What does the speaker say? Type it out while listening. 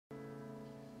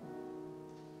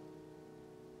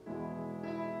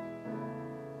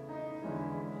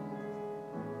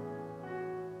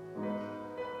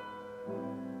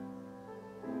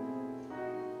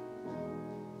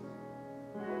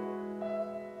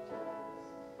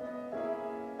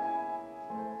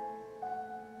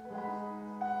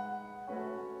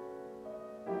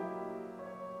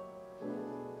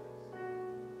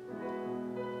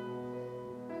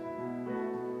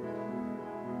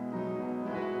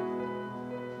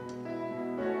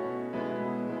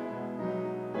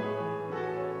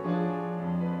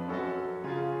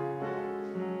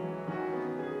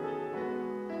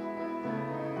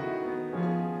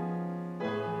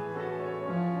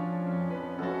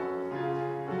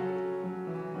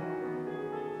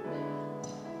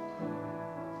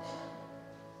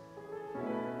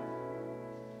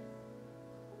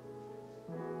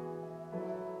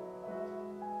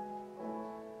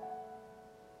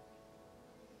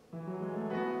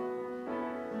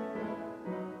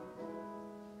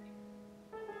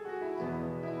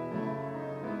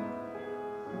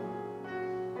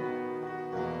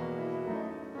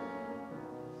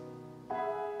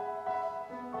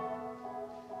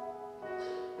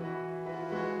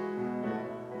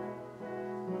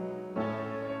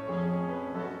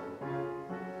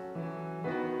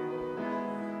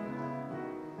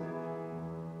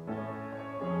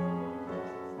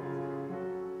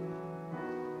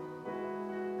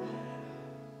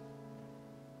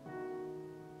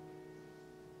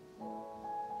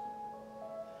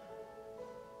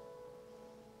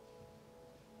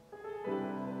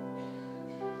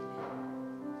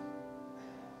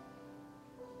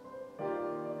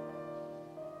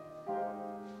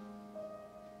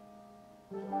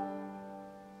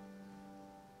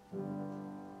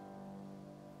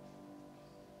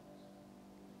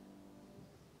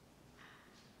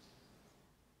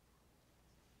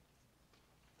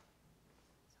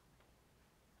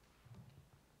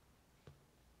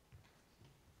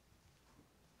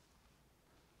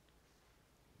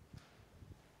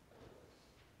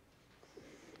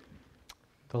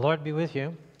The Lord be with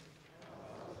you.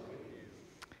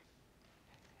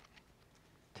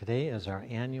 Today is our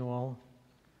annual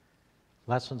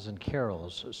Lessons and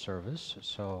Carols service,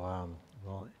 so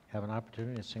we'll have an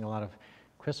opportunity to sing a lot of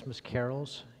Christmas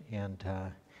carols, and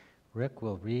Rick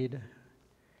will read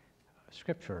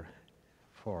scripture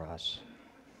for us.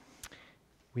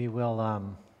 We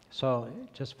will, so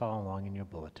just follow along in your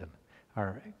bulletin.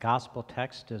 Our gospel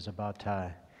text is about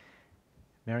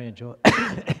Mary and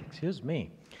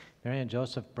Mary and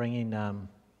Joseph bringing the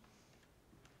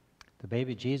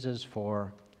baby Jesus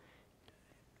for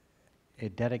a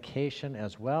dedication,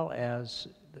 as well as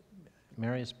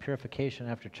Mary's purification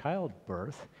after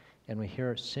childbirth. And we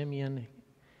hear Simeon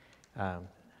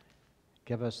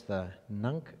give us the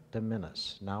Nunc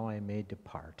Dimittis, now I may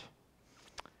depart.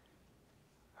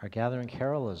 Our gathering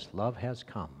carol is Love Has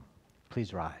Come.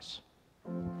 Please rise.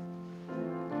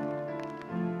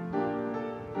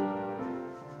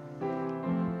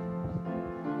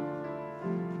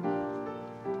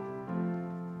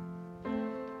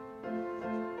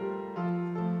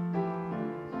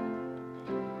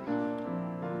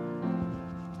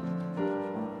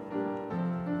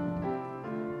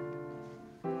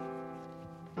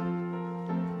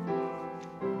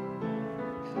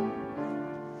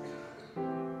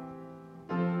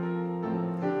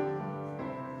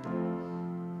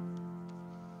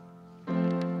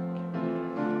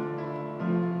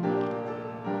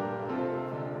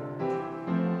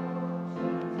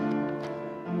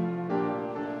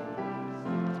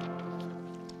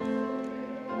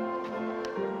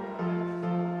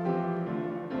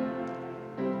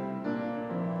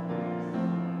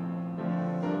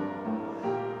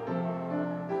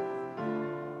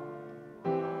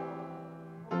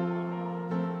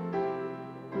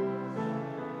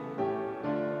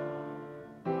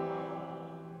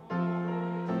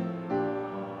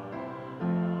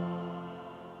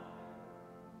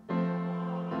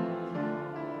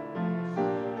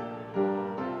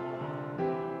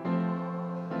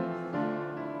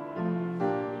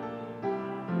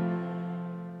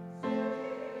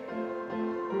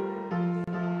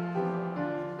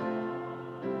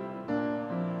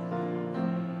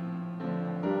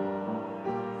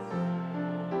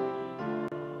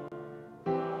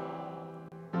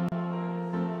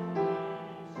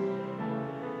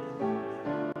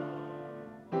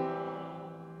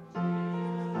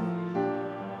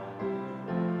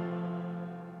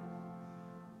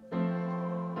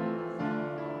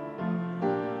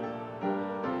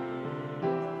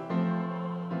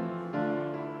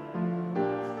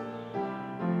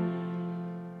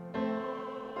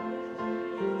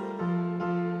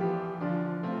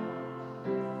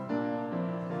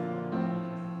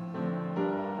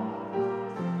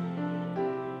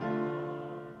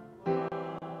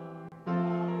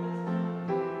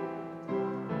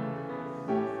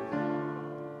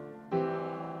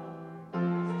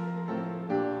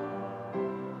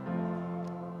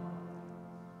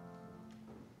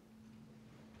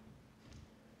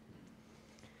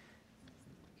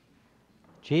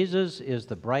 Jesus is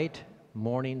the bright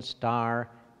morning star,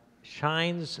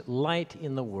 shines light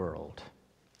in the world.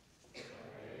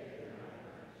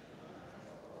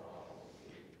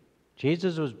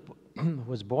 Jesus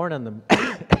was born in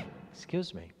the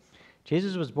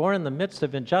Jesus was born in the midst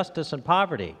of injustice and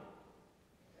poverty.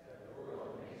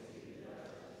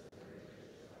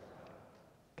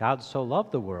 God so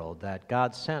loved the world that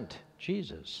God sent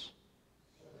Jesus.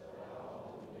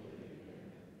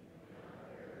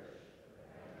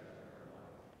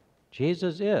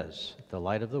 Jesus is the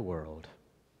light of the world.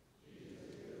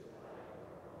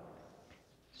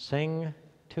 Sing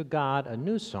to God a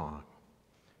new song.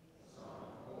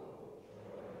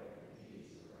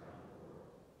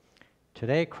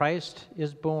 Today Christ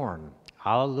is born.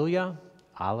 Alleluia,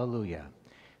 alleluia.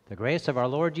 The grace of our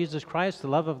Lord Jesus Christ, the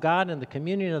love of God, and the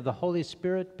communion of the Holy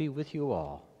Spirit be with you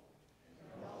all.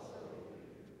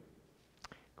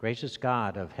 Gracious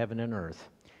God of heaven and earth,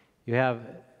 you have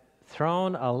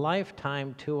thrown a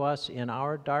lifeline to us in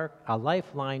our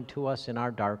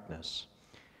darkness,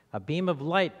 a beam of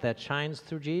light that shines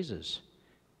through Jesus.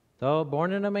 Though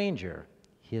born in a manger,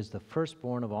 he is the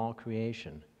firstborn of all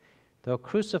creation. Though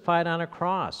crucified on a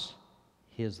cross,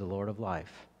 he is the Lord of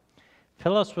life.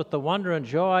 Fill us with the wonder and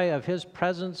joy of his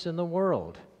presence in the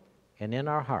world and in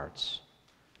our hearts.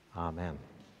 Amen.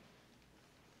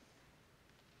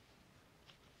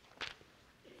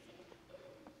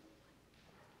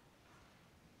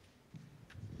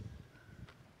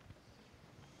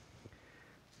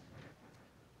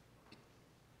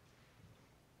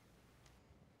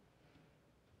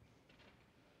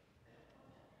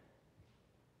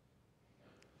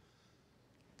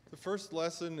 The first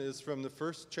lesson is from the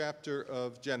first chapter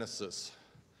of Genesis.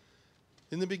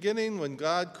 In the beginning, when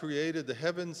God created the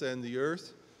heavens and the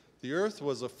earth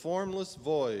was a formless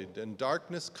void, and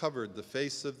darkness covered the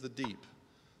face of the deep,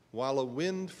 while a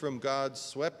wind from God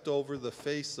swept over the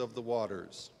face of the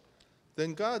waters.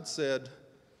 Then God said,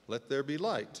 "Let there be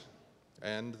light,"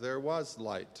 and there was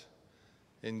light.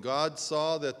 And God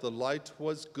saw that the light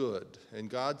was good, and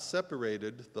God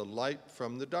separated the light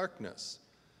from the darkness.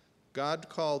 God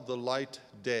called the light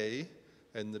day,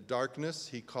 and the darkness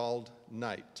he called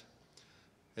night.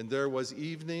 And there was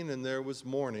evening and there was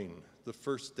morning, the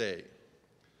first day.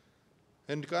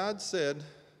 And God said,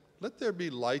 "Let there be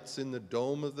lights in the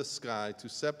dome of the sky to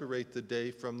separate the day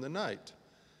from the night,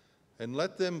 and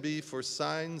let them be for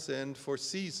signs and for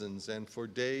seasons and for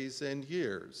days and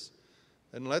years.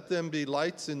 And let them be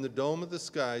lights in the dome of the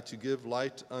sky to give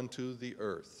light unto the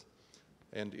earth."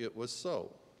 And it was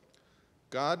so.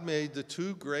 God made the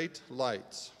two great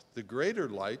lights, the greater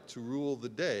light to rule the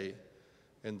day,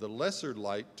 and the lesser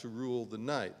light to rule the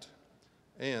night,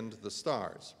 and the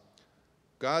stars.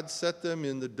 God set them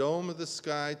in the dome of the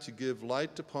sky to give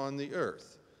light upon the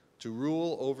earth, to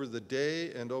rule over the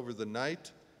day and over the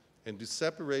night, and to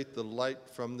separate the light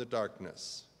from the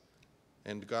darkness.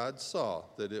 And God saw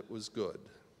that it was good.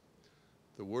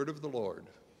 The word of the Lord.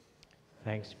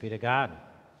 Thanks be to God.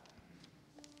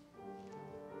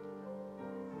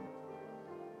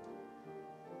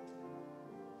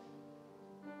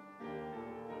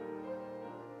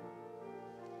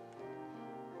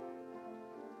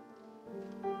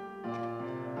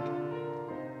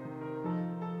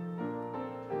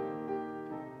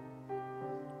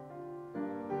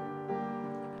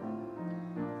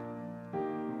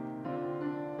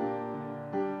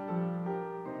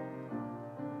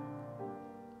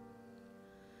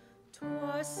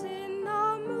 Was in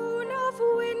the moon of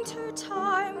winter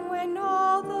time, when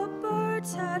all the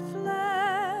birds had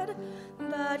fled,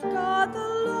 that God the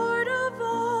Lord of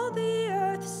all the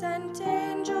earth sent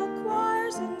angel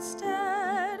choirs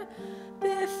instead.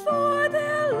 Before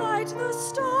their light the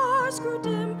stars grew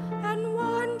dim, and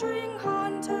wandering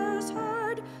hunters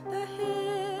heard the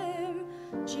hymn,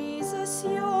 "Jesus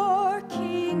your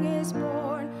King is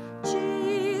born,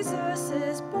 Jesus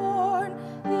is born,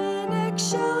 in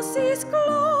excelsis Gloria."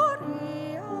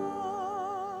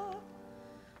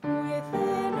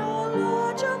 Within a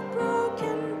lodge of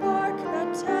broken bark,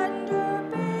 the tender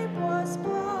babe was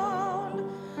bound.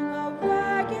 A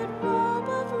ragged robe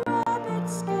of rabbit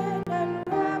skin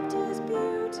enwrapped his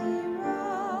beauty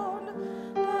round.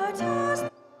 But as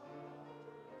the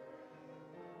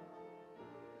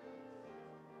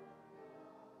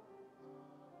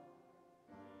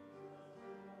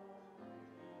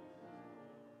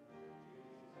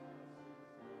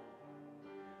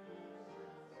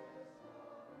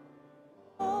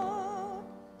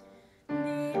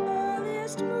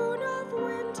earliest moon of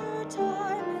winter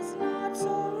time is not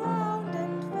so round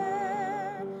and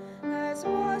fair as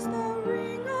was the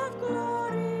ring of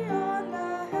glory on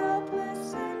the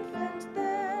helpless infant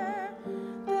there.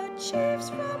 The chiefs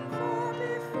from far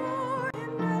before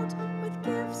him knelt, with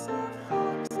gifts of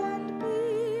fox and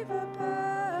beaver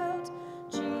pelt.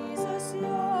 "Jesus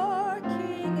your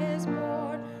King is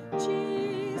born,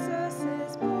 Jesus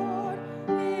is born,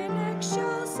 in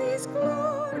excelsis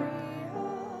Gloria."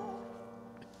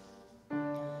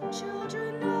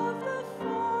 Children of the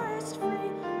forest free,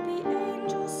 the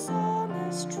angel's song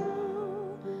is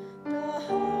true. The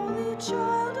holy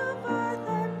child of earth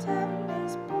and heaven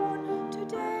is born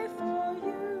today for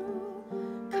you.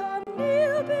 Come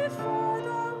kneel before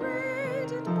the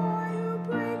radiant boy who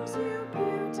brings you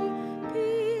beauty,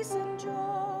 peace, and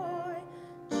joy.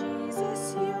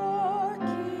 Jesus your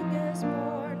King is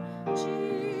born,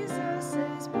 Jesus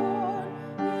is born,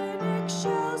 in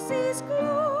excelsis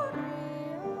Gloria.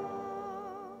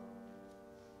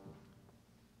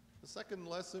 The second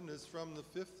lesson is from the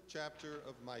 5th chapter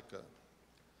of Micah.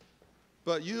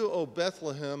 "But you, O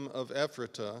Bethlehem of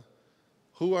Ephratah,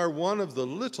 who are one of the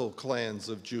little clans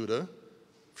of Judah,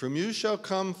 from you shall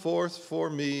come forth for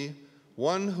me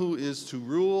one who is to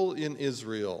rule in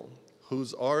Israel,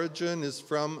 whose origin is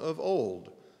from of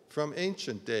old, from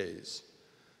ancient days.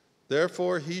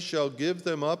 Therefore he shall give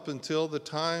them up until the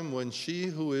time when she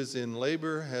who is in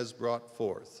labor has brought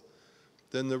forth.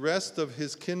 Then the rest of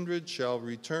his kindred shall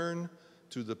return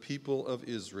to the people of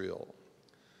Israel.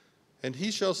 And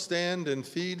he shall stand and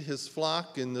feed his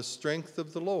flock in the strength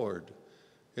of the Lord,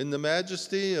 in the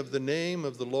majesty of the name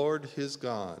of the Lord his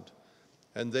God.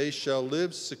 And they shall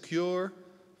live secure,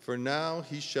 for now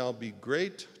he shall be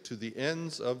great to the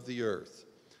ends of the earth,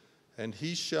 and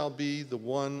he shall be the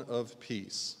one of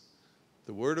peace."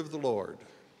 The word of the Lord.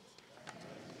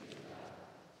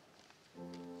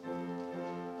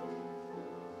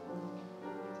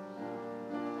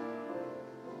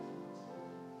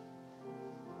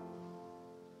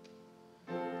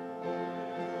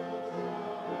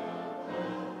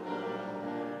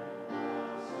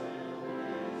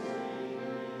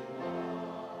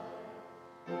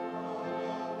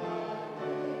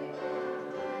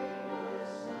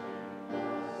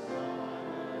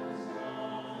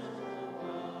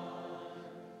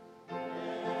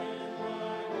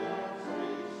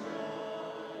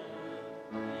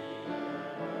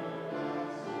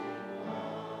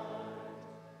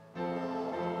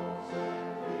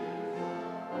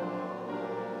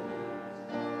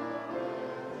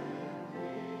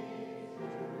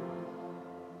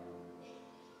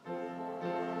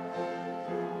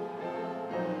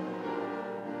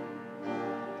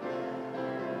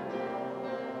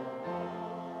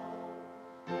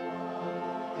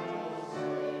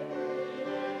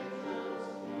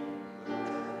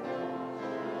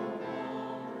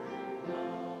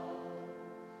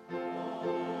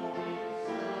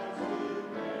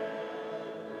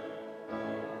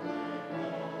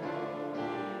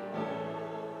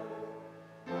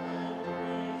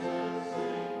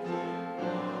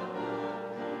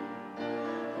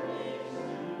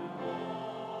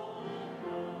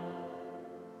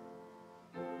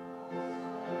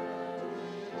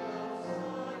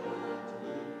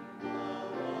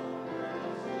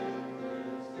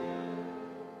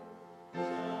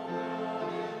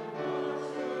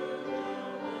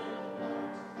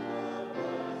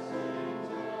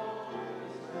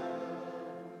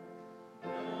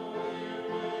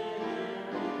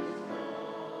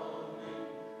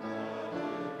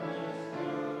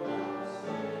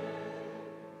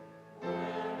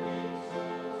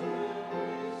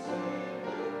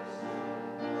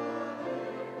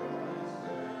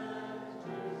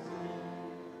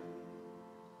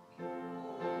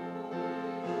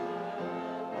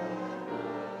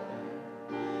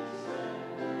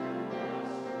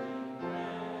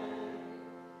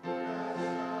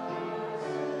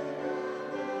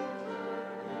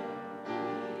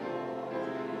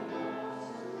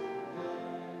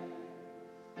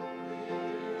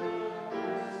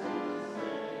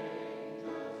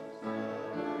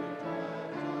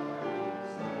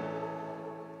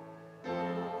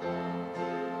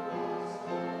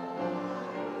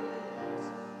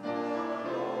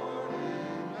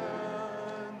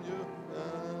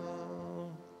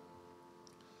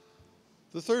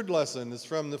 The third lesson is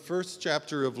from the first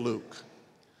chapter of Luke.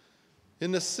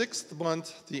 In the 6th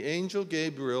month, the angel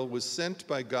Gabriel was sent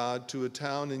by God to a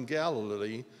town in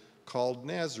Galilee called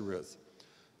Nazareth,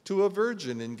 to a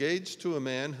virgin engaged to a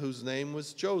man whose name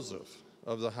was Joseph,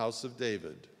 of the house of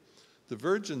David. The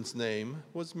virgin's name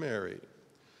was Mary.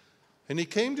 And he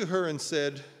came to her and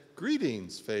said,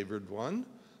 "Greetings, favored one,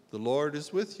 the Lord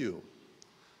is with you."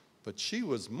 But she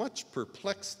was much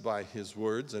perplexed by his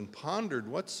words and pondered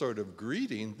what sort of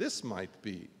greeting this might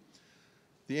be.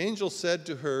 The angel said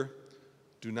to her,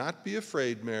 "Do not be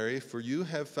afraid, Mary, for you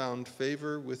have found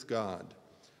favor with God.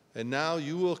 And now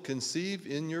you will conceive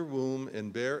in your womb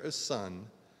and bear a son,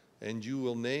 and you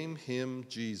will name him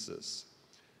Jesus.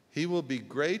 He will be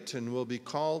great and will be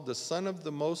called the Son of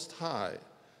the Most High,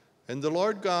 and the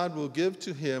Lord God will give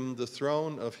to him the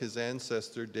throne of his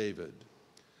ancestor David.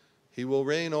 He will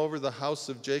reign over the house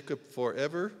of Jacob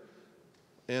forever,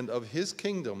 and of his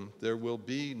kingdom there will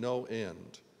be no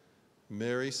end."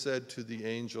 Mary said to the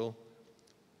angel,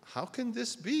 "How can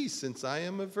this be, since I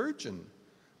am a virgin?"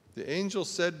 The angel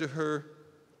said to her,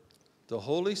 "The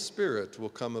Holy Spirit will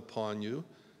come upon you,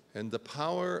 and the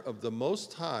power of the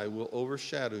Most High will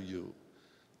overshadow you.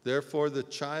 Therefore the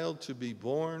child to be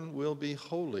born will be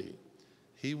holy.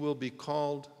 He will be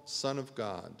called Son of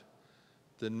God."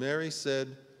 Then Mary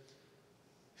said,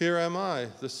 "Here am I,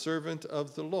 the servant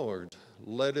of the Lord.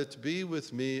 Let it be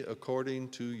with me according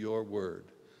to your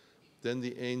word." Then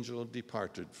the angel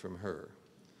departed from her.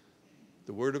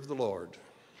 The word of the Lord.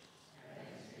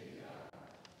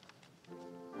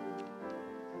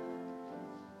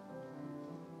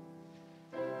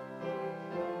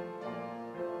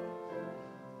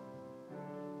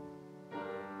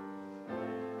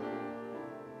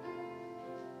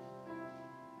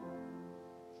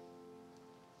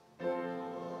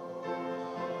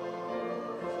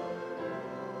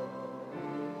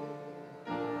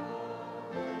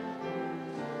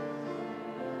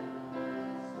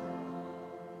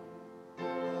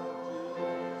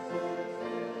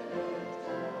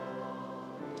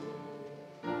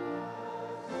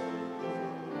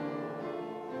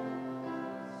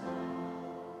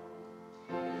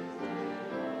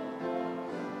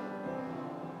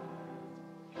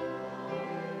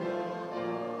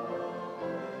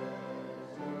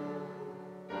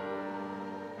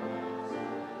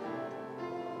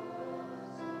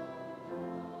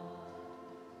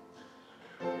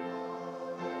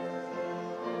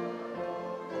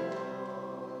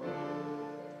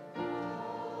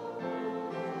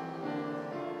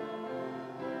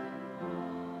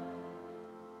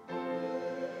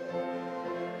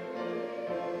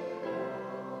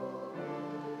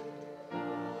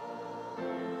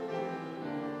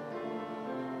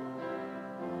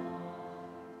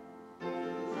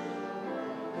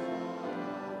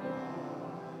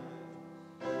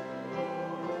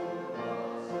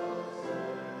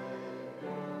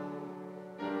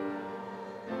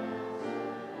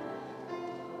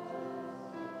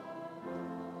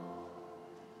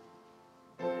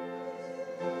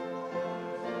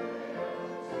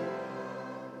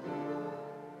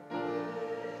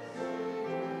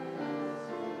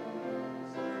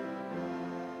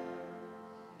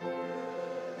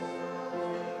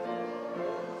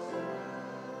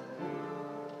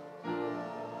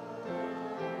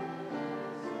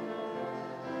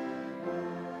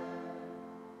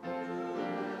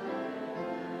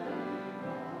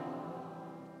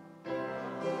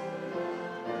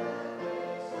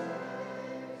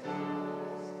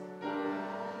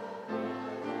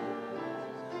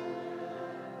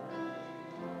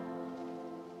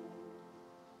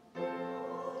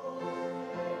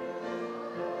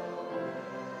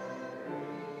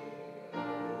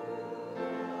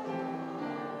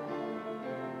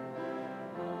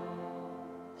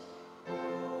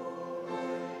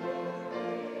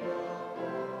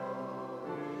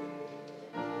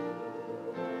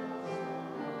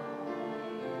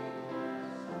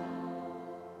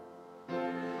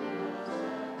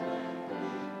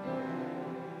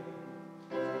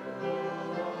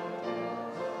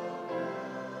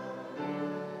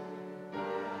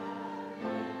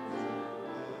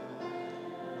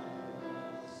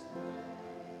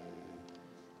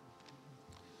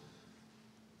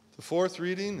 The fourth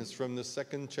reading is from the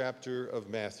 2nd chapter of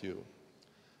Matthew.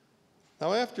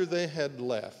 Now after they had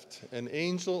left, an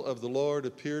angel of the Lord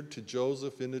appeared to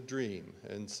Joseph in a dream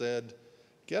and said,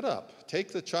 "Get up,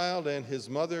 take the child and his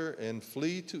mother and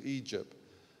flee to Egypt,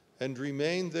 and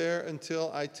remain there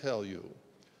until I tell you.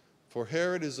 For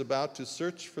Herod is about to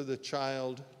search for the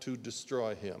child to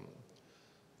destroy him."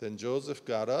 Then Joseph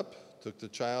got up, took the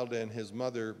child and his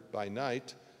mother by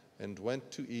night, and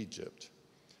went to Egypt.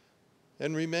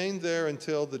 and remained there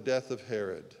until the death of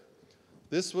Herod.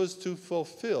 This was to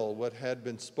fulfill what had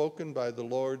been spoken by the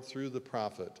Lord through the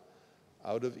prophet,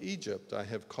 "Out of Egypt I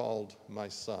have called my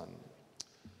son."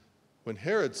 When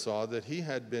Herod saw that he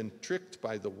had been tricked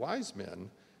by the wise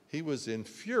men, he was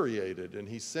infuriated, and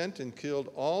he sent and killed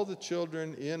all the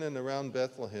children in and around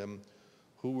Bethlehem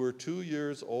who were 2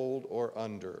 years old or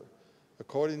under,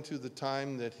 according to the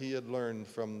time that he had learned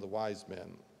from the wise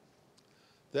men.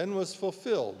 Then was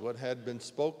fulfilled what had been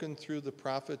spoken through the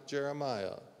prophet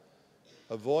Jeremiah.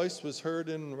 A voice was heard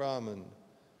in Ramah,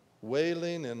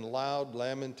 wailing and loud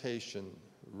lamentation,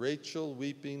 Rachel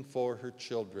weeping for her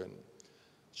children.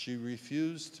 She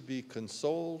refused to be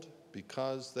consoled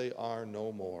because they are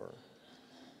no more.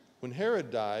 When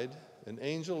Herod died, an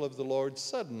angel of the Lord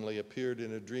suddenly appeared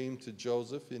in a dream to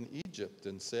Joseph in Egypt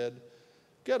and said,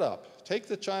 "Get up, take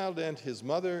the child and his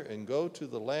mother and go to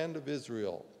the land of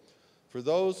Israel, for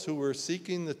those who were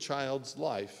seeking the child's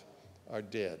life are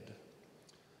dead."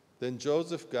 Then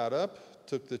Joseph got up,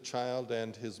 took the child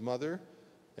and his mother,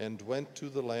 and went to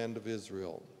the land of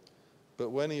Israel. But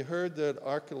when he heard that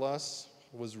Archelaus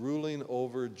was ruling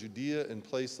over Judea in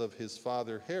place of his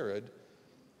father Herod,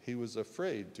 he was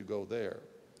afraid to go there.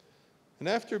 And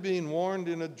after being warned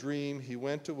in a dream, he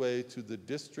went away to the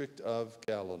district of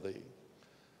Galilee.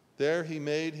 There he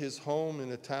made his home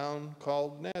in a town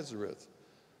called Nazareth,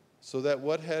 so that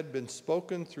what had been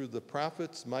spoken through the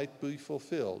prophets might be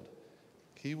fulfilled.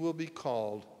 He will be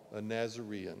called a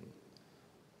Nazarene.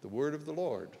 The word of the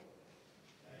Lord.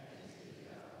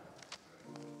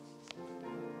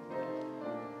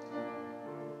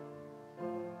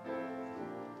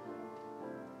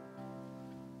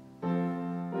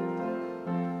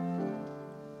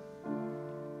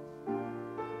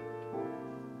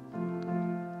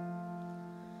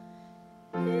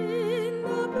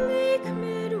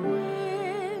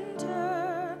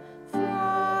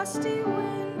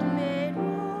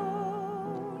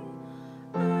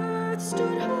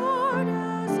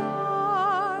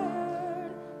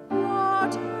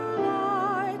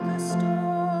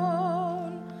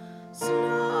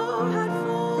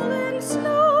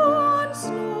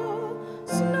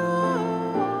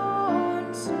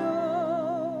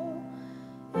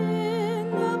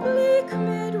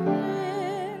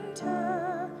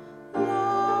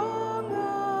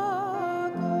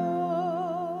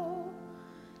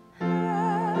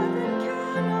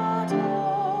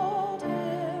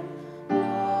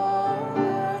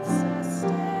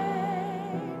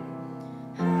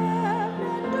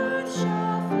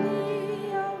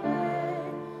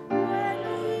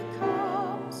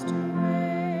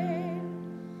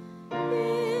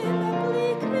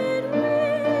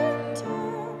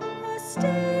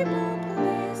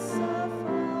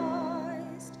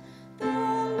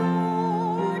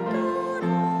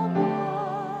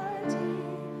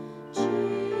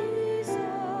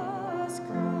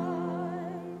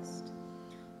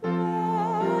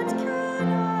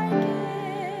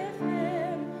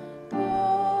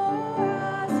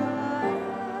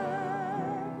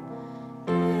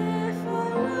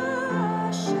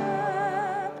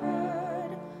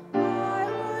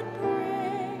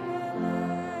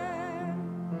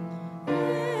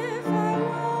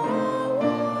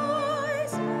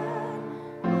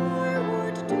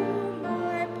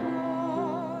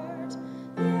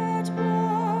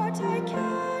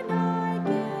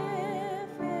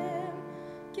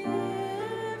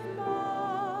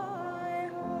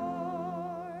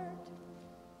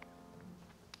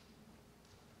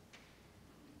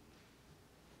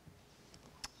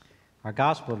 Our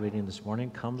gospel reading this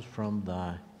morning comes from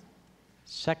the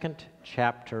 2nd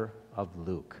chapter of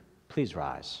Luke. Please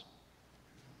rise.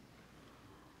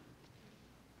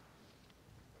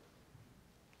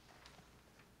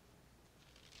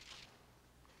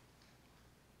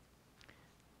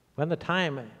 When the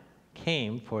time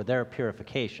came for their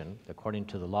purification, according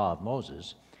to the law of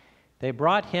Moses, they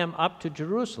brought him up to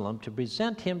Jerusalem to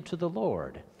present him to the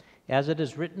Lord, as it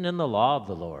is written in the law of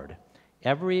the Lord.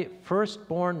 Every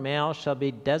firstborn male shall be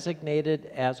designated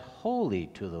as holy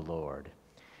to the Lord.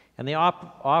 And they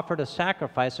offered a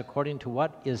sacrifice according to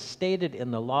what is stated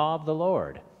in the law of the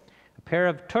Lord, a pair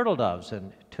of turtle doves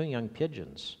and 2 young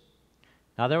pigeons.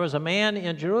 Now there was a man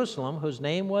in Jerusalem whose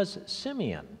name was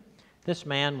Simeon. This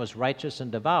man was righteous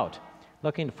and devout,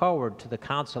 looking forward to the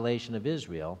consolation of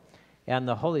Israel, and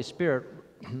the Holy Spirit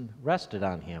rested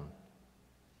on him.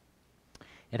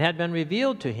 It had been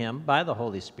revealed to him by the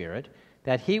Holy Spirit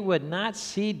that he would not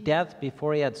see death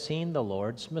before he had seen the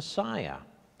Lord's Messiah.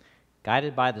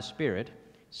 Guided by the Spirit,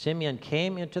 Simeon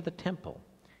came into the temple,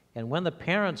 and when the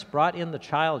parents brought in the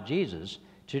child Jesus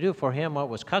to do for him what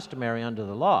was customary under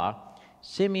the law,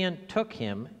 Simeon took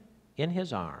him in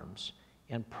his arms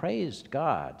and praised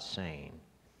God, saying,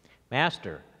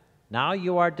 Master, now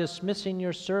you are dismissing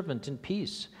your servant in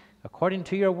peace, according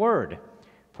to your word.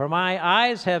 For my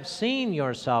eyes have seen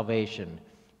your salvation,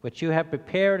 which you have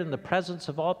prepared in the presence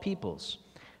of all peoples,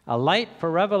 a light for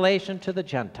revelation to the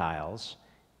Gentiles,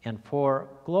 and for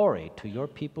glory to your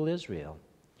people Israel.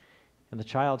 And the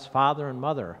child's father and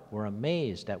mother were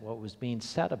amazed at what was being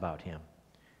said about him.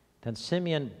 Then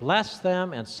Simeon blessed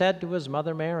them and said to his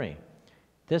mother Mary,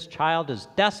 This child is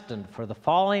destined for the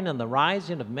falling and the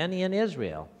rising of many in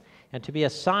Israel, and to be a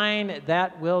sign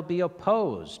that will be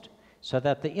opposed, so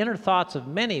that the inner thoughts of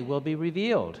many will be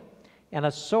revealed, and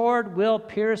a sword will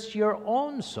pierce your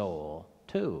own soul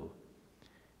too.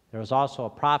 There was also a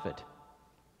prophet,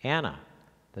 Anna,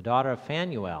 the daughter of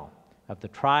Phanuel, of the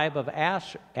tribe of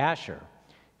Asher.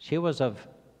 She was of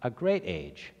a great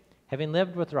age, having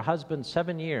lived with her husband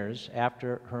 7 years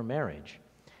after her marriage.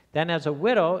 Then as a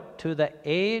widow to the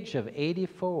age of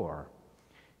 84,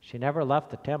 she never left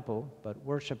the temple, but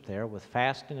worshiped there with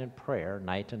fasting and prayer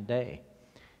night and day.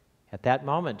 At that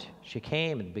moment she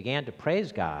came and began to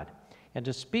praise God and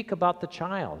to speak about the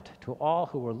child to all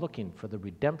who were looking for the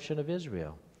redemption of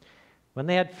Israel. When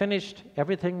they had finished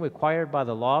everything required by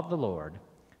the law of the Lord,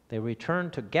 they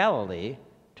returned to Galilee,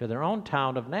 to their own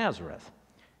town of Nazareth.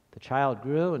 The child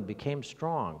grew and became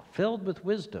strong, filled with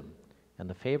wisdom, and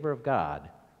the favor of God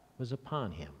was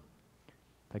upon him.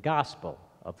 The gospel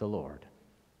of the Lord.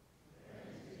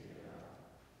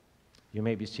 You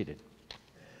may be seated.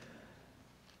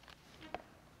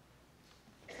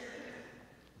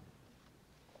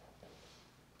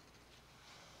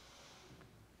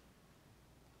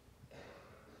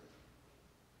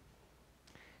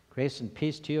 Grace and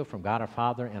peace to you from God our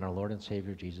Father and our Lord and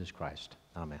Savior Jesus Christ.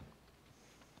 Amen.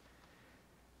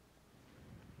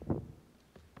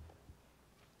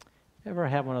 Ever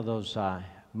have one of those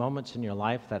moments in your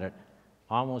life that it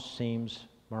almost seems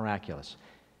miraculous?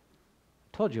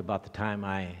 I told you about the time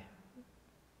I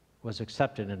was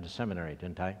accepted into seminary,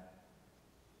 didn't I?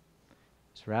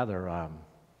 It's rather, I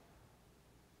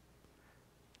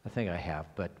think I have,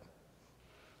 but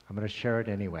I'm going to share it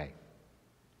anyway.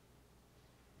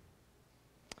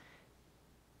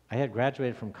 I had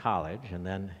graduated from college, and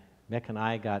then Mick and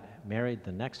I got married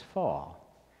the next fall.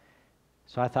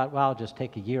 So I thought, well, I'll just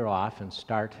take a year off and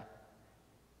start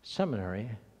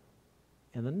seminary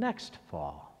in the next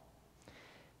fall.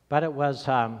 But it was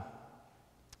the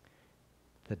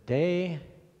day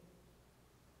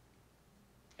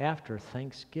after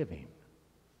Thanksgiving.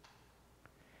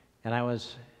 And I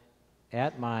was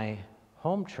at my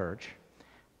home church.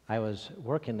 I was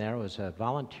working there. It was a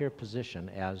volunteer position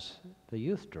as the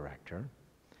youth director.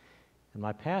 And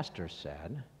my pastor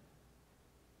said,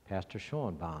 Pastor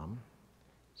Schoenbaum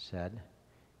said,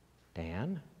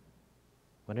 Dan,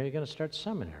 when are you going to start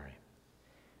seminary?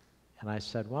 And I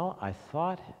said, well, I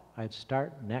thought I'd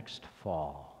start next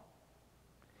fall.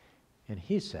 And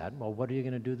he said, well, what are you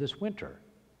going to do this winter?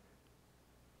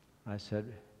 I said,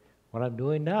 what I'm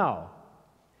doing now.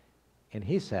 And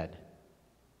he said,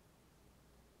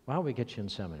 why don't we get you in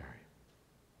seminary?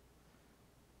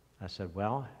 I said,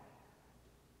 well,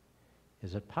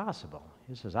 is it possible?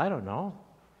 He says, I don't know.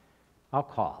 I'll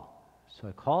call. So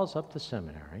he calls up the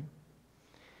seminary,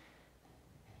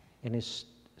 and he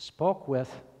spoke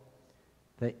with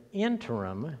the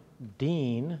interim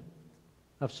dean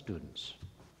of students,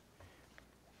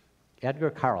 Edgar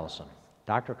Carlson.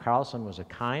 Dr. Carlson was a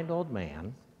kind old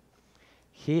man.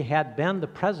 He had been the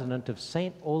president of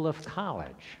St. Olaf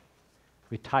College,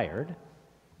 retired,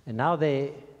 and now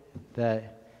the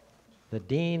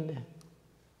dean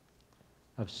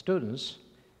of students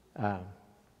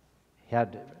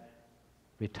had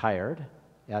retired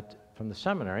from the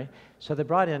seminary, so they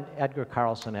brought in Edgar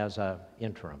Carlson as an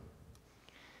interim.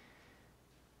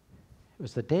 It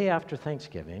was the day after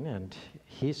Thanksgiving, and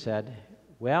he said,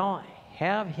 well,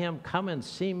 have him come and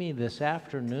see me this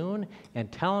afternoon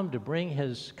and tell him to bring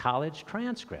his college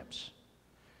transcripts.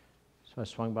 So I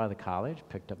swung by the college,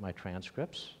 picked up my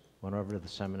transcripts, went over to the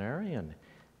seminary, and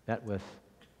met with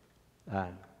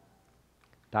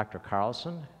Dr.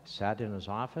 Carlson, sat in his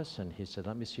office, and he said,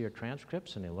 let me see your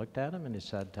transcripts. And he looked at them, and he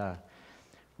said,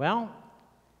 well,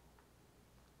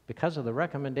 because of the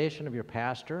recommendation of your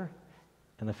pastor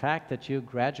and the fact that you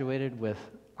graduated with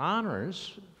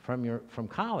honors from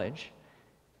college,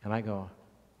 and I go,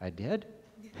 I did?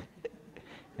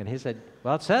 And he said,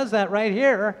 well, it says that right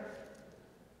here.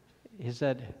 He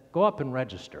said, go up and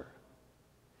register.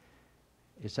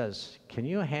 He says, can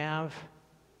you have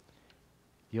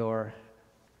your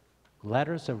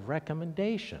letters of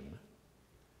recommendation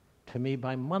to me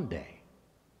by Monday?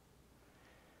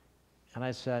 And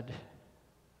I said,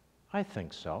 I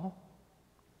think so.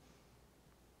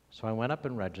 So I went up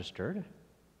and registered,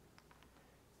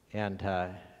 and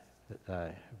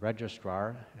the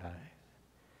registrar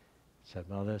said,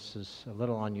 well, this is a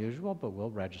little unusual, but we'll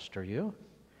register you.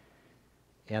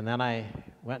 And then I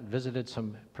went and visited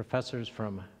some professors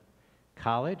from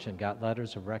college and got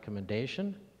letters of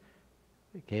recommendation.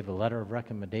 Gave a letter of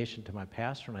recommendation to my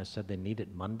pastor, and I said they need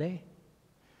it Monday.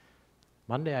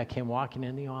 Monday, I came walking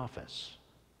in the office,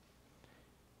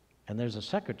 and there's a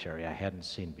secretary I hadn't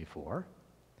seen before.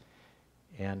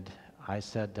 And I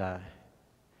said,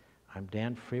 I'm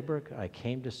Dan Friberg. I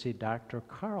came to see Dr.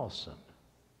 Carlson.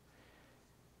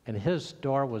 And his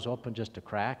door was open just a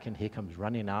crack, and he comes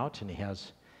running out, and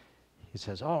he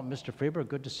says, oh, Mr. Friberg,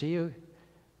 good to see you.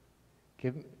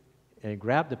 And he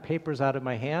grabbed the papers out of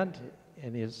my hand,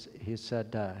 and he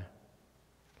said,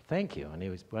 thank you. And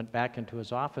he went back into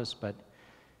his office, but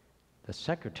the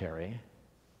secretary,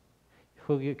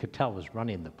 who you could tell was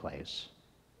running the place,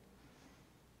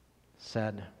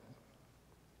 said,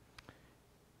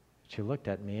 she looked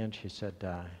at me and she said,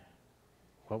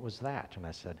 what was that? And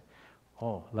I said,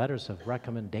 oh, letters of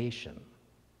recommendation.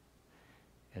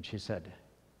 And she said,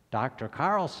 Dr.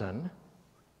 Carlson,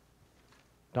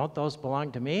 don't those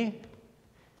belong to me?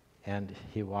 And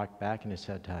he walked back and he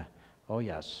said, oh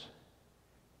yes,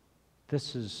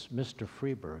 this is Mr.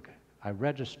 Friberg. I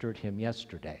registered him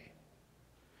yesterday,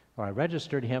 or I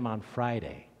registered him on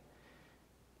Friday.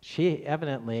 She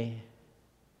evidently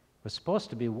was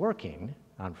supposed to be working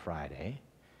on Friday,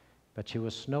 but she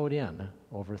was snowed in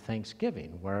over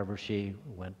Thanksgiving, wherever she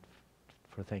went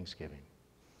for Thanksgiving.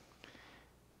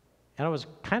 And it was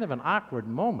kind of an awkward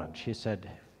moment. She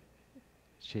said,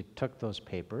 she took those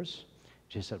papers.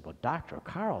 She said, well, Dr.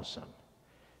 Carlson,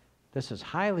 this is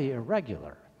highly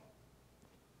irregular.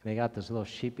 And he got this little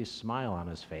sheepish smile on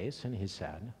his face, and he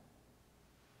said,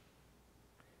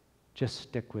 just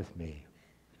stick with me.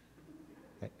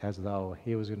 As though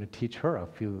he was going to teach her a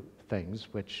few things,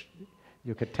 which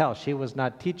you could tell she was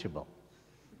not teachable.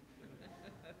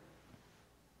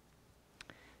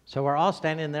 So we're all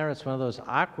standing there. It's one of those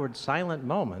awkward, silent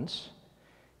moments,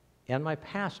 and my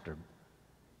pastor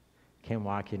came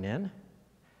walking in,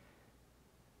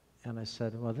 and I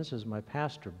said, well, this is my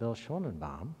pastor, Bill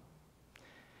Schonenbaum.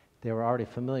 They were already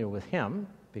familiar with him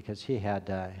because he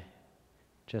had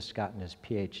just gotten his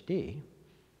PhD.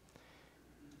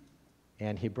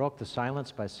 And he broke the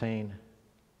silence by saying,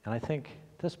 and I think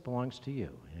this belongs to you.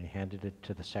 And he handed it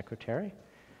to the secretary.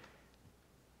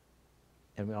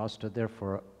 And we all stood there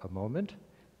for a moment.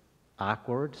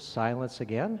 Awkward silence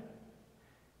again.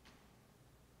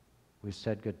 We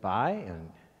said goodbye,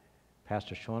 and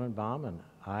Pastor Schonenbaum and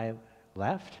I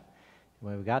left.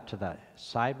 When we got to the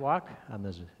sidewalk on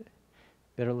this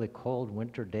bitterly cold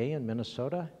winter day in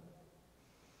Minnesota,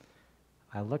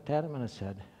 I looked at him and I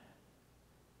said,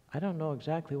 I don't know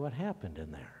exactly what happened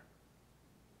in there.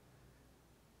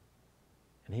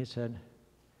 And he said,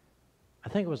 I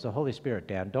think it was the Holy Spirit,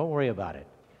 Dan. Don't worry about it.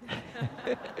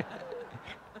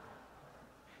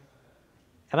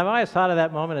 And I've always thought of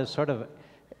that moment as sort of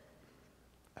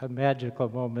a magical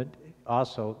moment.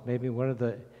 Also, maybe one of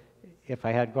the, if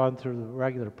I had gone through the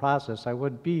regular process, I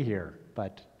wouldn't be here.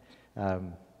 But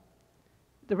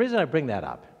the reason I bring that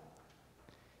up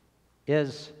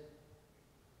is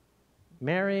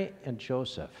Mary and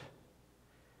Joseph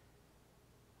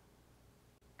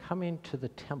coming to the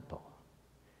temple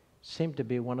seemed to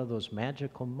be one of those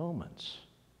magical moments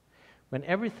when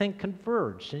everything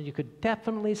converged and you could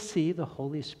definitely see the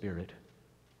Holy Spirit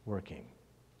working.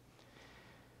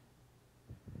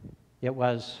 It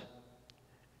was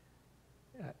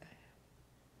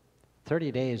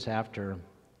 30 days after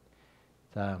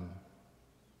the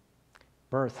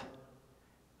birth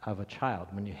of a child,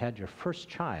 when you had your first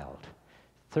child,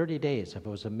 30 days. If it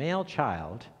was a male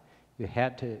child, you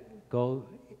had to go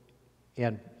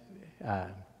and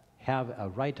have a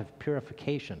rite of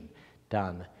purification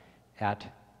done at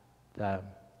the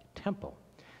temple.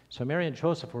 So Mary and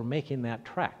Joseph were making that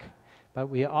trek. But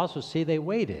we also see they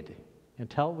waited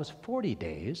until it was 40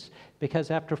 days, because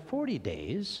after 40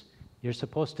 days, you're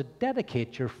supposed to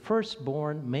dedicate your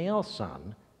firstborn male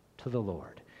son to the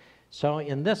Lord. So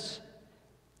in this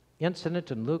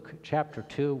incident in Luke chapter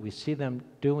 2, we see them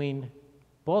doing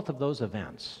both of those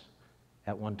events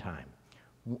at one time.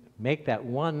 Make that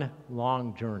one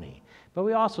long journey. But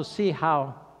we also see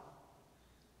how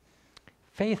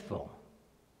faithful,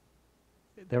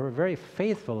 they were very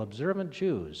faithful, observant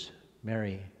Jews,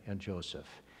 Mary and Joseph.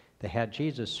 They had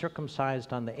Jesus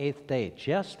circumcised on the 8th day,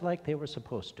 just like they were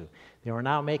supposed to. They were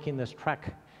now making this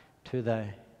trek to the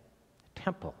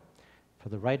temple. for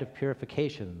the rite of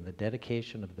purification, the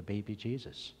dedication of the baby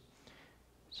Jesus.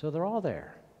 So they're all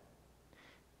there.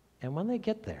 And when they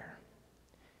get there,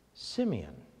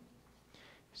 Simeon,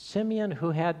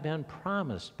 who had been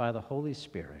promised by the Holy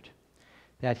Spirit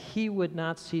that he would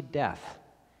not see death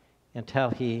until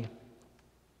he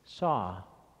saw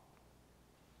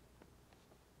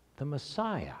the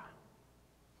Messiah.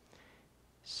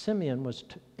 Simeon was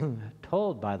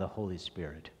told by the Holy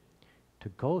Spirit to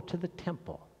go to the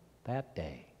temple that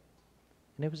day.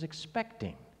 And he was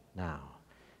expecting now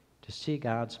to see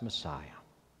God's Messiah.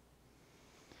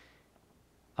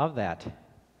 Of that,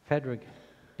 Friedrich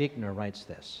Buechner writes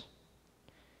this: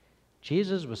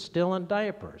 Jesus was still in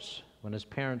diapers when his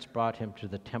parents brought him to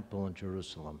the temple in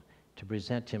Jerusalem to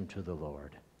present him to the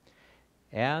Lord,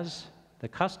 as the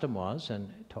custom was,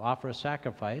 and to offer a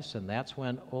sacrifice, and that's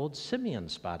when old Simeon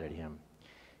spotted him.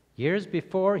 Years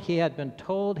before, he had been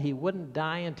told he wouldn't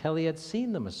die until he had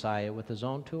seen the Messiah with his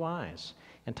own 2 eyes,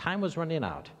 and time was running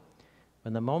out.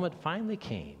 When the moment finally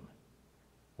came,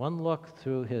 one look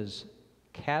through his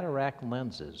cataract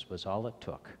lenses was all it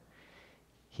took.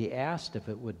 He asked if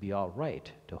it would be all right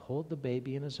to hold the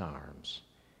baby in his arms,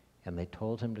 and they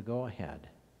told him to go ahead.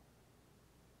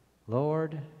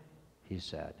 Lord, he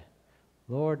said,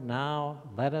 Lord, now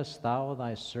lettest thou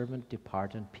thy servant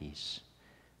depart in peace,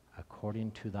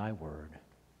 according to thy word.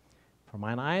 For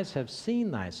mine eyes have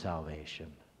seen thy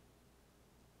salvation.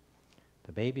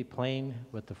 The baby playing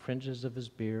with the fringes of his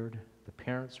beard, the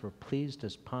parents were pleased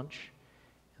as punch,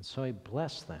 and so he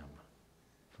blessed them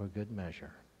for good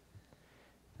measure.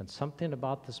 Then something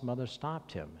about this mother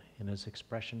stopped him, and his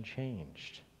expression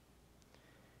changed.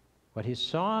 What he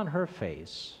saw on her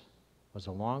face was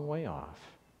a long way off,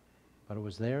 but it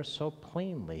was there so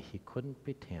plainly he couldn't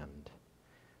pretend.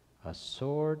 A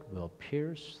sword will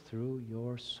pierce through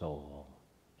your soul,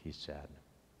 he said.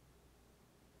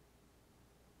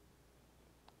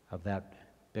 Of that,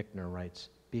 Buechner writes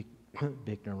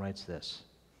this: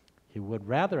 he would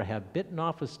rather have bitten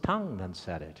off his tongue than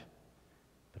said it,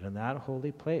 but in that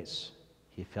holy place,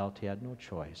 he felt he had no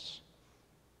choice.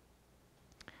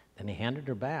 Then he handed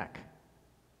her back.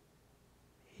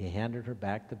 He handed her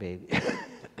back the baby,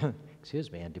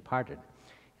 and departed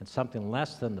in something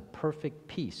less than the perfect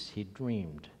peace he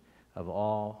dreamed of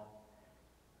all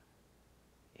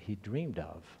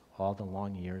the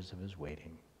long years of his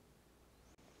waiting.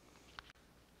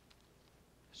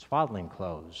 Swaddling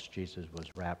clothes Jesus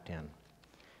was wrapped in.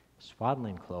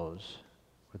 Swaddling clothes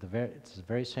it's the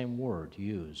very same word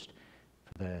used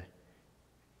for the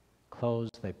clothes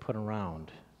they put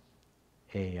around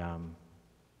a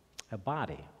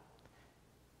body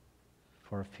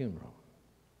for a funeral.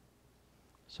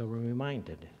 So we're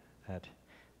reminded that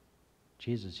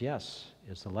Jesus, yes,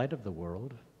 is the light of the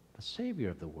world, the Savior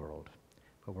of the world,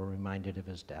 but we're reminded of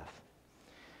his death.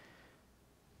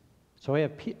 So we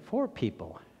have 4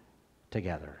 people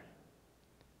together: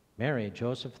 Mary,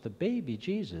 Joseph, the baby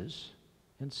Jesus,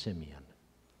 and Simeon.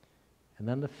 And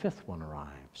then the 5th one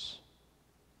arrives,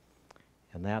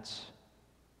 and that's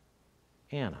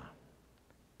Anna,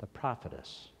 the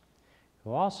prophetess,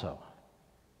 who also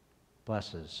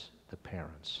blesses the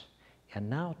parents and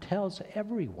now tells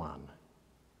everyone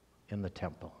in the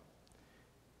temple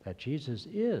that Jesus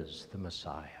is the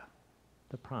Messiah,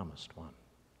 the promised one.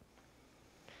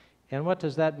 And what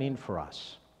does that mean for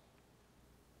us?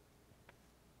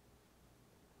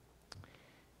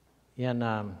 In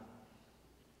the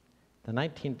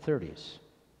 1930s,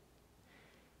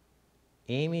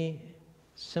 Amy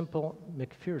Simple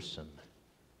McPherson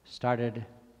started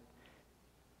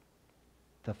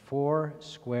the Four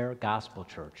Square Gospel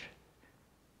Church.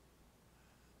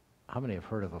 How many have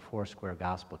heard of a Four Square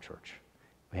Gospel Church?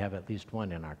 We have at least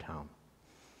one in our town.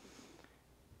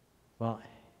 Well,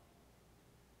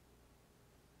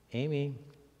 Amy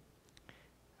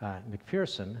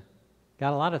McPherson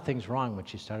got a lot of things wrong when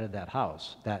she started that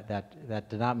house, that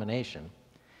denomination.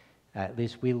 At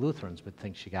least we Lutherans would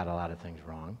think she got a lot of things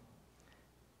wrong.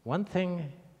 One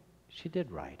thing she did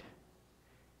right.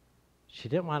 She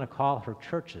didn't want to call her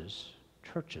churches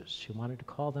churches. She wanted to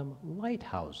call them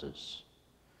lighthouses.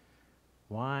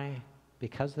 Why?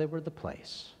 Because they were the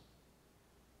place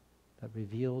that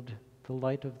revealed the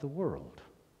light of the world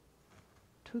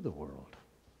to the world.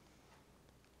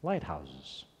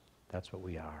 Lighthouses, that's what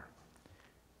we are.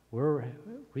 We're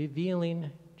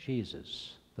revealing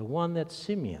Jesus, the one that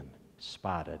Simeon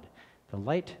spotted, the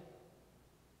light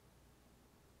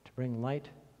to bring light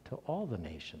to all the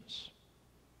nations.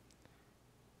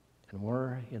 And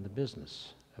we're in the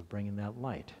business of bringing that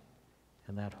light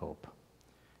and that hope,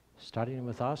 starting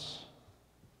with us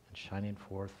and shining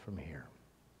forth from here.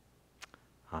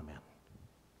 Amen.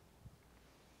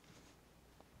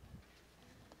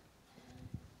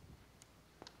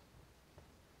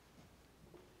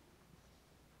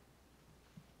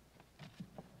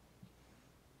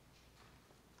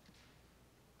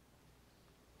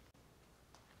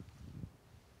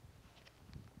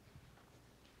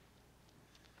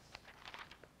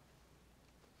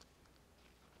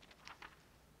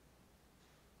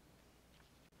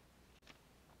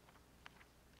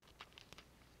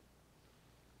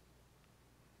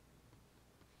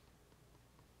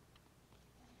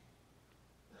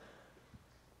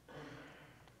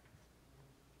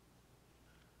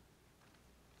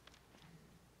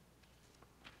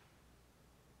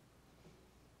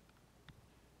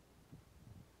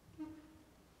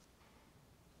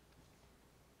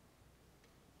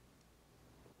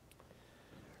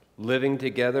 Living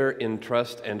together in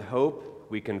trust and hope,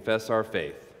 we confess our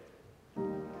faith.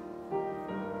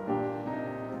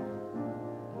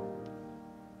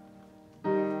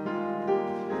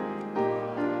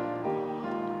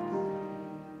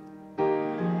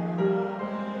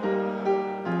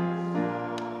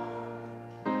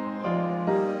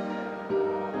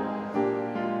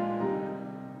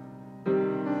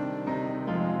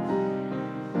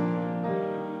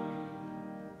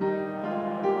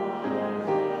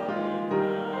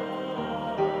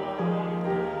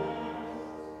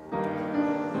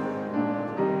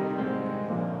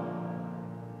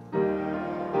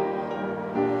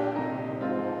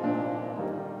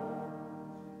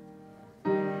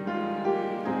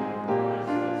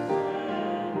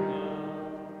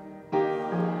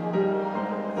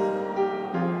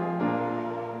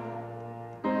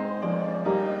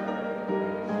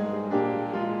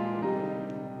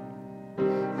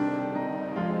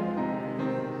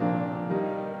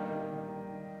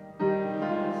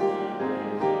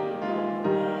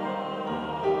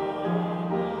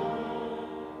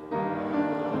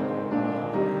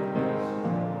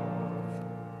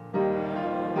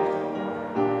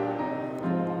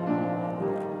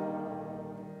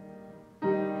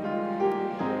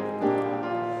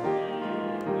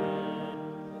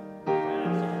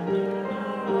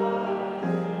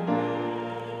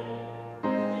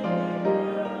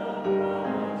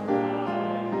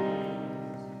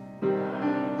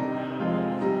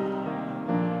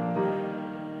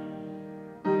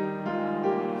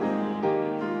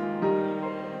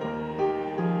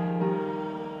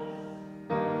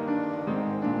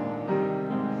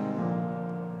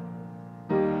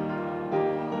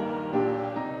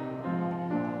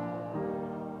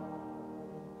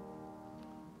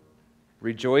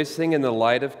 Rejoicing in the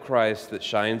light of Christ that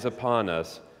shines upon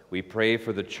us, we pray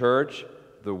for the church,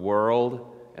 the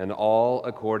world, and all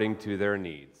according to their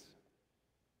needs.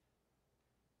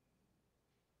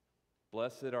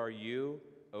 Blessed are you,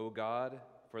 O God,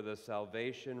 for the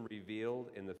salvation revealed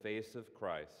in the face of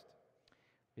Christ.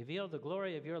 Reveal the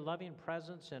glory of your loving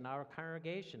presence in our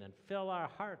congregation and fill our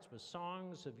hearts with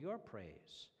songs of your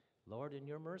praise, Lord, in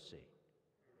your mercy.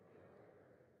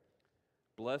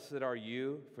 Blessed are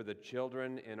you for the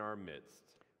children in our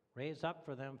midst. Raise up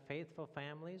for them faithful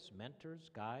families,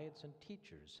 mentors, guides, and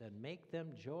teachers, and make them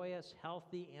joyous,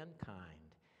 healthy, and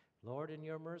kind, Lord, in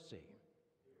your mercy.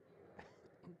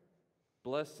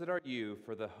 Blessed are you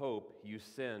for the hope you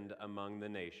send among the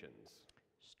nations.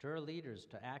 Stir leaders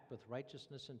to act with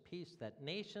righteousness and peace, that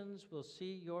nations will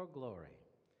see your glory,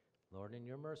 Lord, in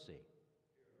your mercy.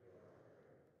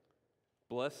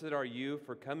 Blessed are you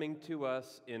for coming to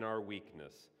us in our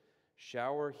weakness.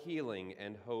 Shower healing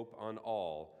and hope on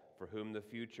all for whom the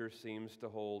future seems to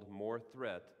hold more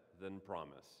threat than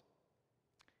promise.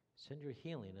 Send your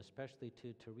healing especially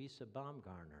to Teresa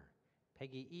Baumgartner,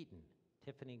 Peggy Eaton,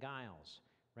 Tiffany Giles,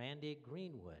 Randy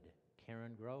Greenwood,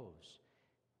 Karen Groves,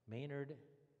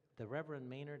 the Reverend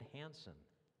Maynard Hanson,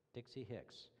 Dixie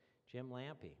Hicks, Jim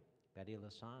Lampy, Betty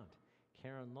Lassant,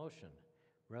 Karen Lotion,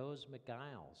 Rose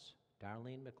McGiles,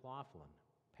 Darlene McLaughlin,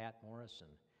 Pat Morrison,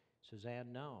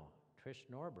 Suzanne No, Trish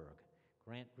Norberg,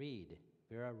 Grant Reed,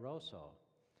 Vera Rosso,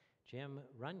 Jim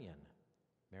Runyon,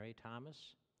 Mary Thomas,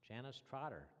 Janice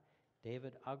Trotter,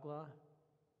 David Ugla,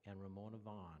 and Ramona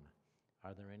Vaughn.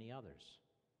 Are there any others?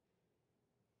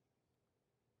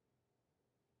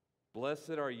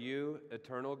 Blessed are you,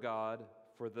 eternal God,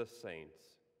 for the saints.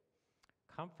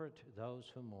 Comfort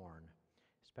those who mourn,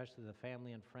 especially the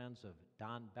family and friends of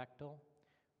Don Bechtel,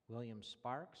 William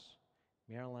Sparks,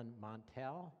 Marilyn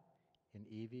Montel, and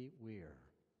Evie Weir.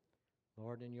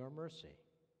 Lord, in your mercy.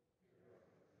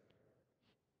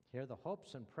 Hear the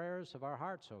hopes and prayers of our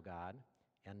hearts, O God,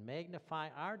 and magnify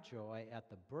our joy at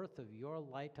the birth of your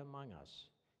light among us,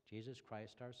 Jesus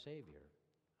Christ our Savior.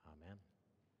 Amen.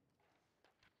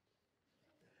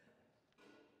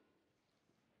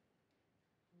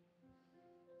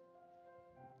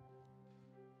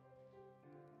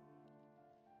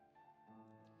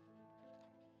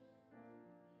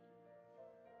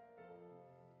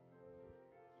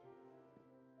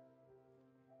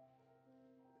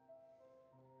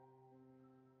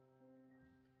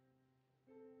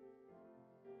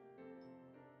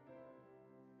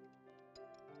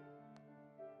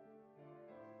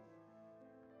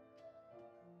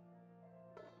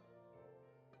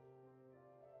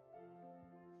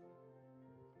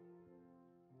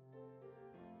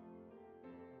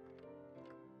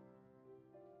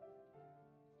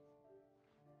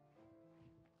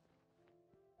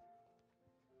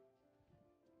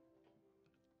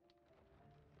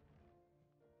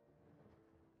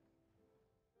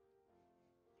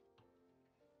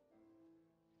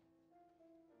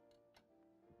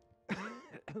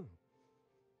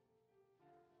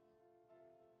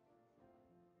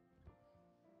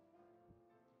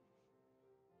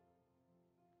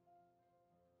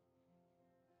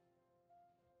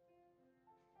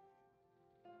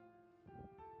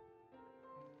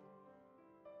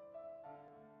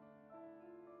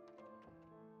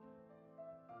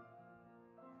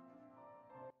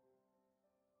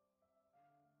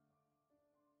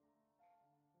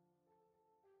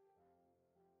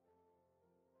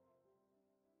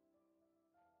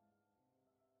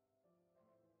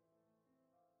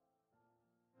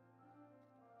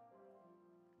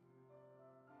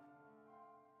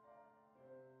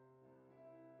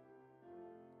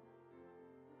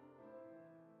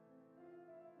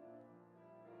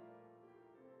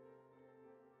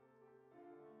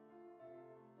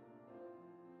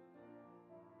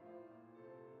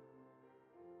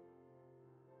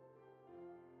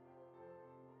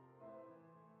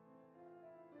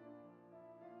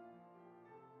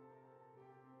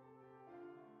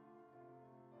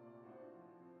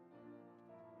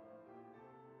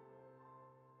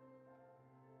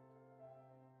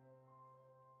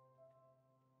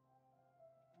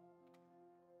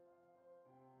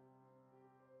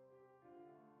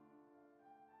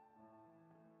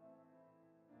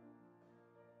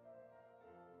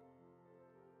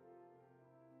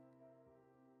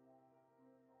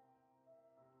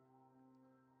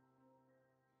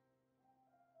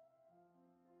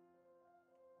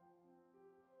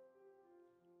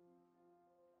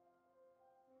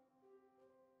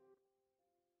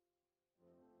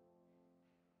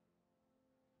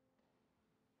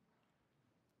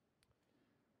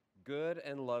 Good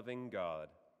and loving God,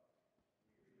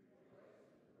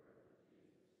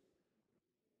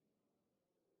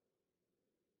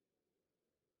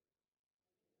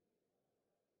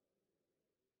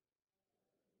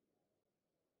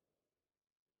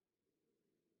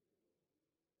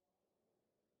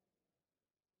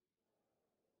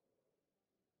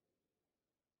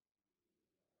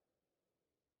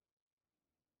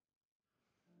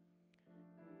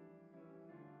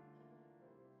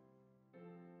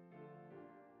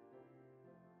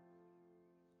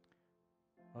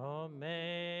 Oh,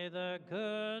 may the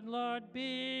good Lord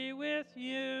be with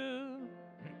you.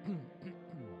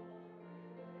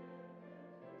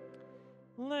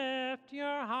 Lift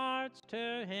your hearts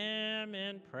to him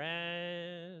in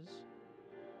praise.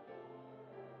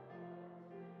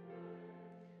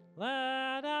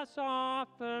 Let us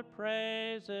offer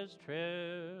praises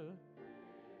true.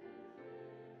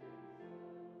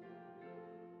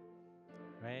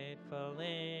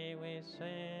 Gratefully we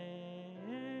sing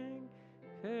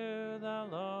to the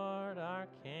Lord our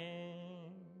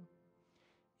King.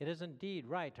 It is indeed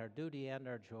right, our duty and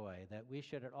our joy, that we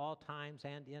should at all times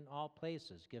and in all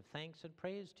places give thanks and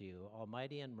praise to you,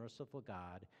 Almighty and merciful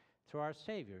God, through our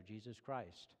Savior, Jesus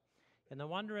Christ. In the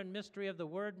wonder and mystery of the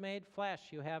Word made flesh,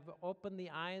 you have opened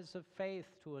the eyes of faith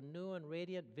to a new and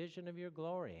radiant vision of your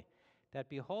glory, that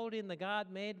beholding the God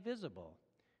made visible,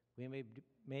 we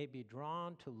may be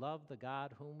drawn to love the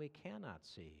God whom we cannot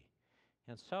see.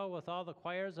 And so, with all the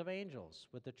choirs of angels,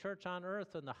 with the church on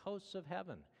earth and the hosts of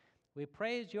heaven, we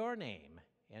praise your name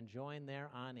and join their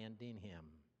unending hymn.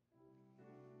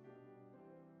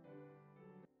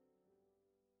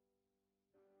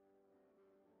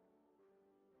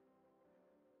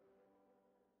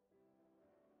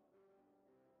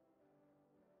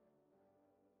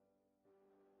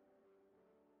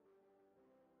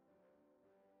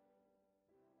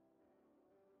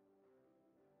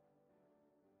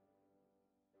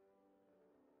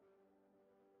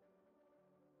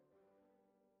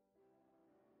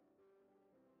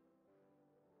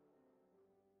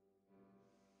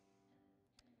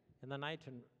 In the night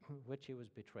in which he was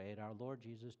betrayed, our Lord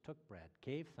Jesus took bread,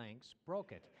 gave thanks,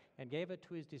 broke it, and gave it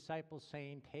to his disciples,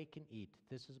 saying, "Take and eat.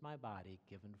 This is my body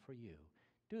given for you.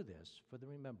 Do this for the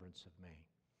remembrance of me."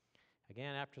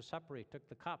 Again, after supper, he took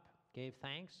the cup, gave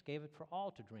thanks, gave it for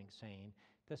all to drink, saying,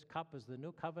 "This cup is the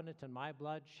new covenant in my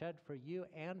blood, shed for you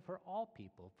and for all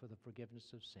people for the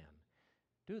forgiveness of sin.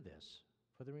 Do this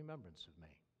for the remembrance of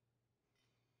me."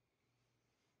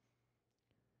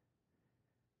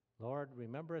 Lord,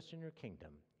 remember us in your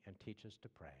kingdom and teach us to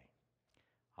pray.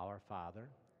 Our Father,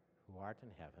 who art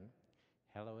in heaven,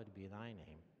 hallowed be thy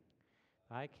name.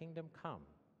 Thy kingdom come,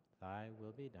 thy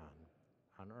will be done,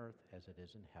 on earth as it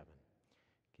is in heaven.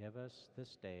 Give us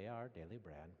this day our daily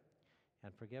bread,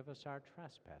 and forgive us our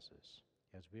trespasses,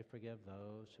 as we forgive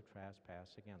those who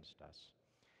trespass against us.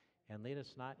 And lead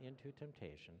us not into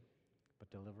temptation, but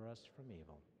deliver us from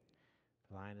evil.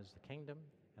 For thine is the kingdom,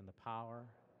 and the power,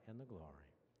 and the glory,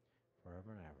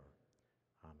 forever and ever.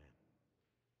 Amen.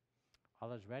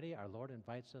 All is ready. Our Lord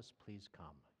invites us. Please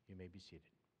come. You may be seated.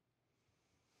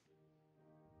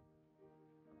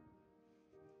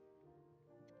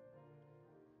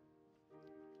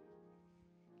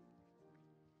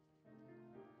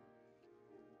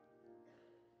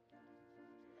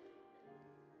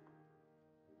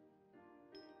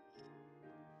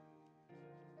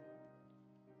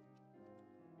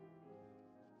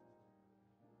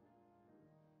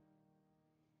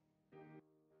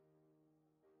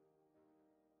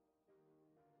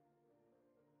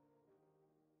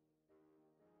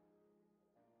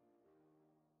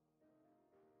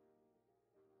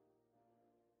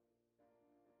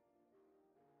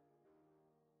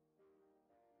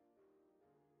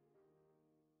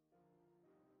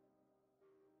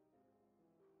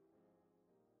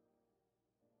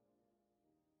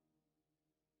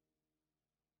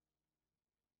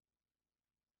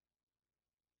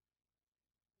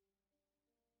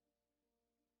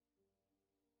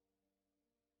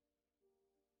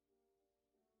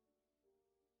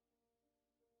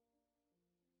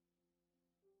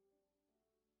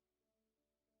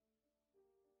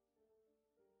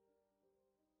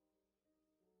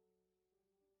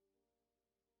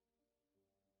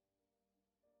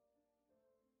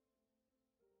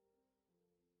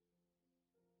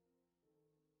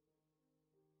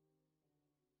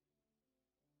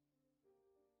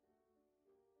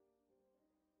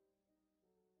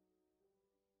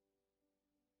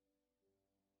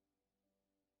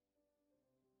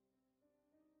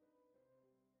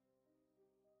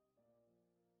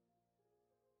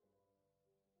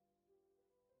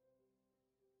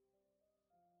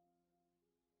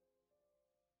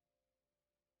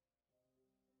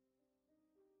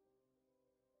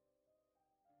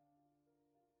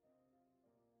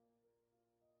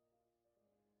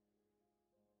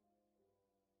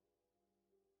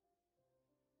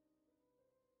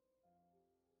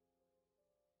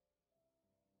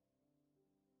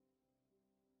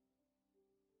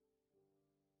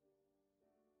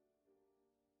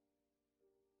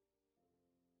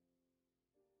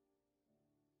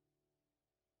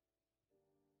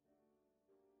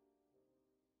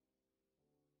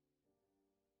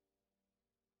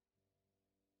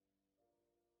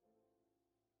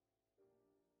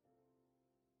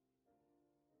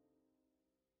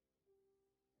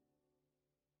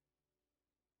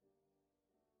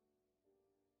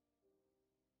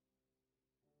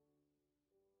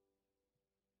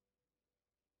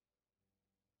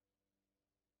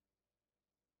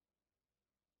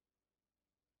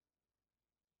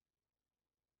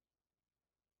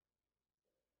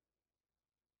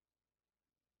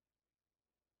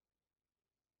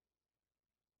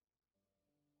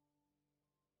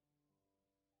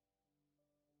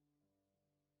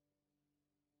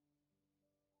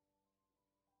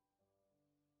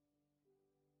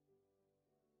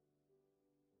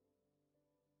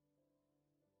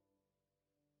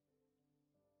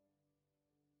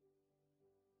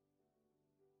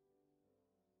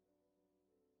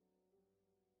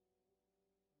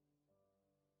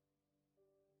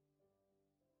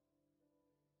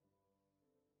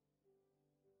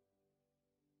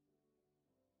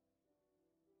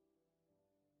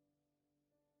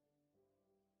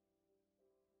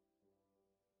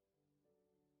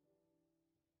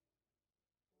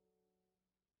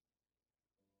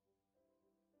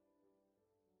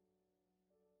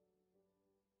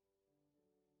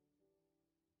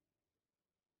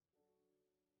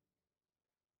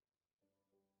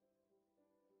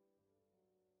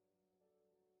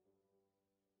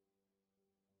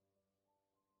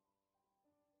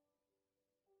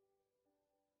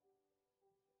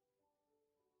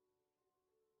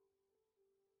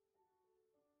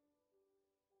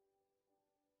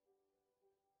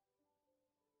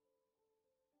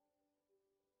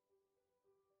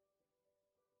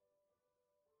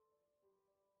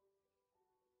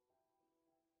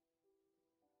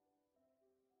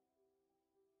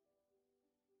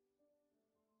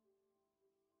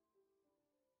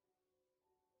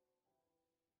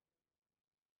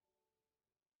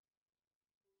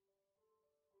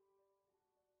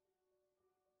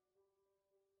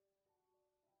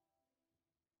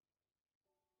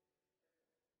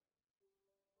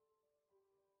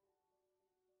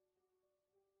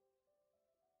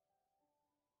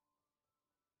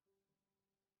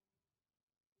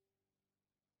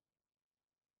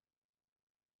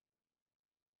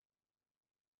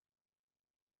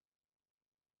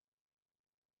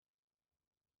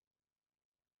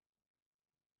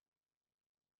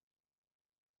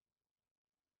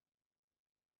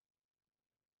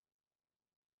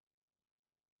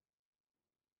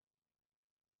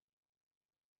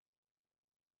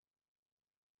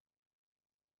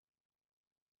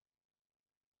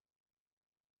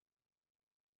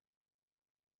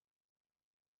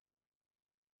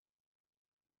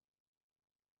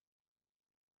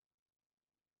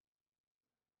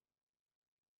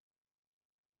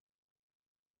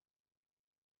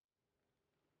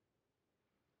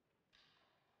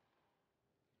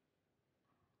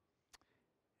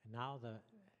 Now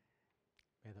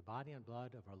may the body and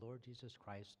blood of our Lord Jesus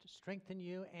Christ strengthen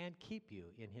you and keep you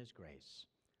in his grace.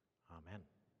 Amen.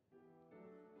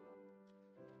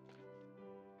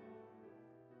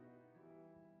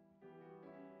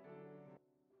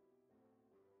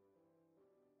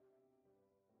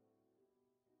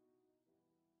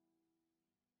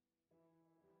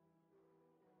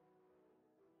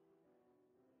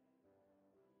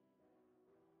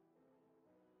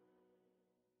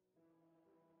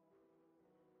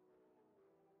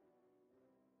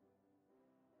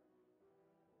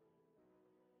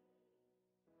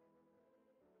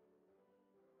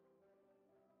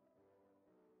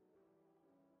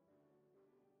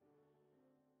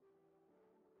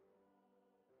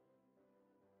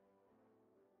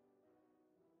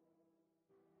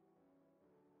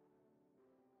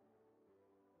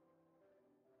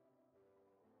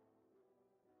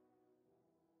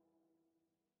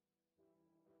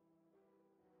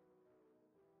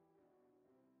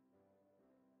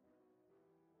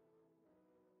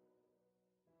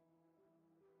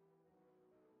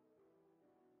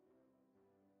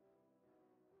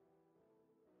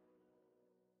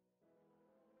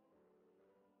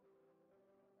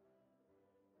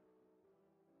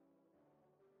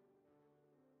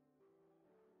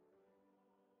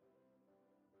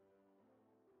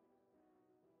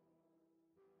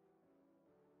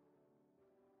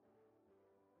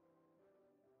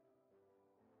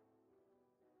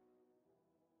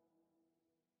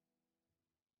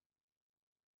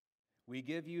 We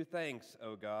give you thanks,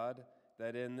 O God,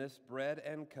 that in this bread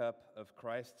and cup of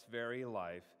Christ's very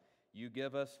life, you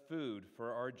give us food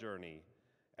for our journey,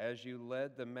 as you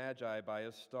led the Magi by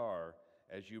a star,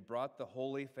 as you brought the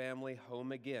Holy Family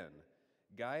home again.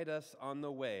 Guide us on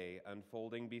the way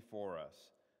unfolding before us.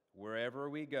 Wherever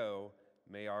we go,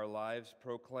 may our lives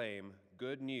proclaim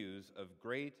good news of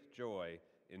great joy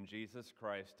in Jesus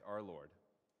Christ our Lord.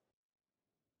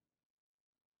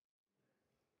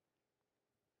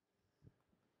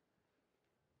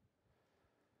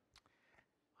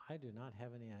 I do not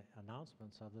have any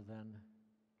announcements other than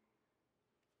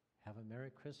have a Merry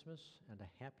Christmas and a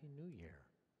Happy New Year.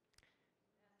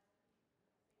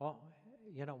 Well,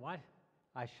 you know what?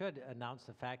 I should announce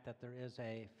the fact that there is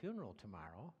a funeral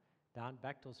tomorrow, Don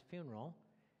Bechtel's funeral.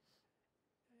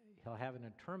 He'll have an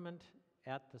interment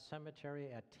at the cemetery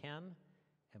at 10,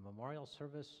 a memorial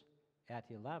service at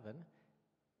 11.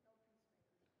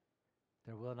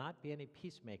 There will not be any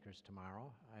peacemakers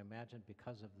tomorrow, I imagine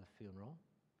because of the funeral.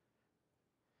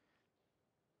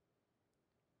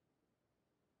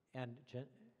 And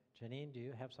Janine, do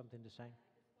you have something to say? I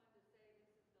just wanted to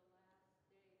say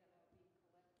this is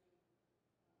the last day that I'll be collecting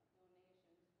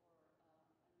donations for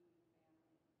a needy family.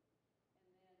 And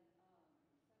then Sunday school,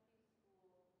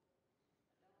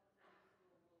 adult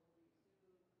Sunday school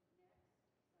will resume next Sunday with the study of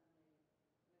Luke.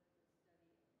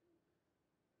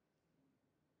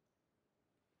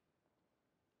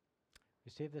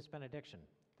 Receive this benediction.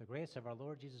 The grace of our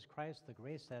Lord Jesus Christ, the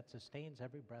grace that sustains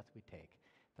every breath we take,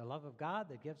 the love of God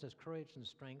that gives us courage and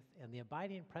strength, and the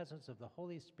abiding presence of the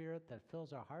Holy Spirit that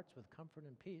fills our hearts with comfort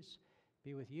and peace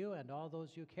be with you and all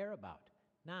those you care about,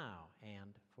 now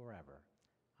and forever.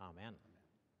 Amen.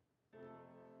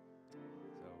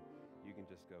 So you can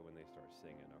just go when they start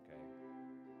singing, okay?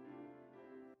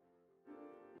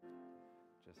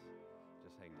 Just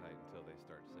hang tight until they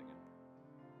start singing.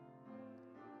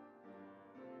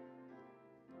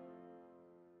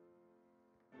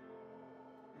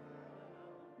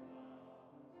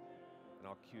 And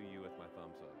I'll cue you with my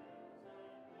thumbs up.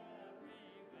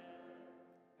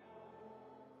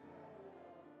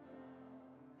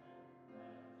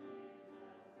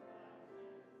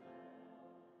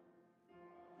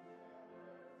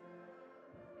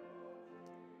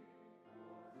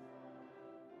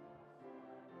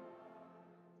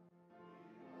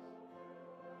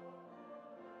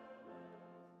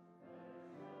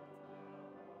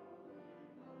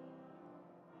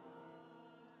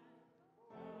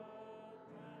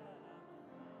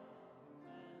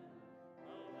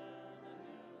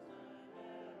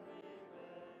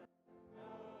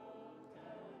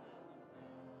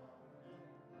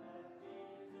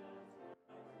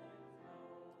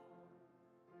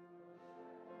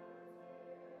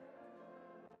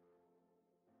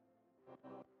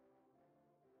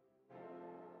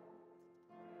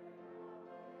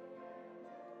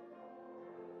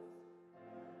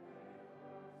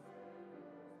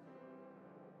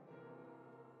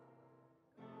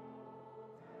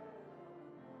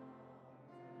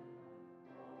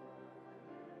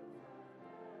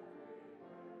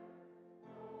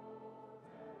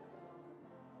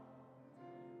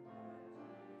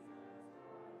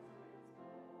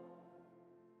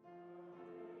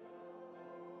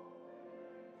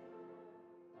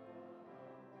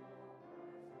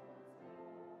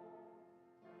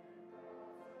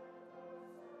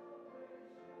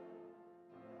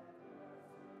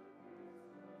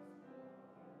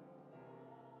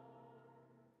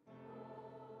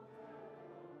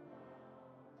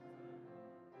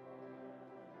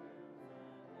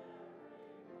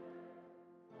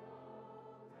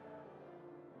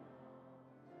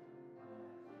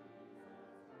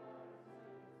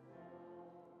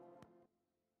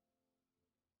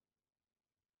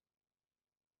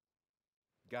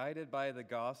 Guided by the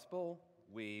gospel,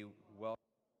 we welcome.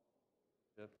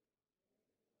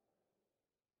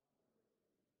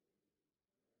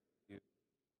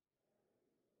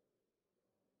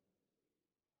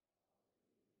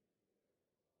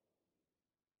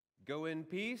 Go in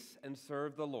peace and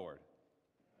serve the Lord.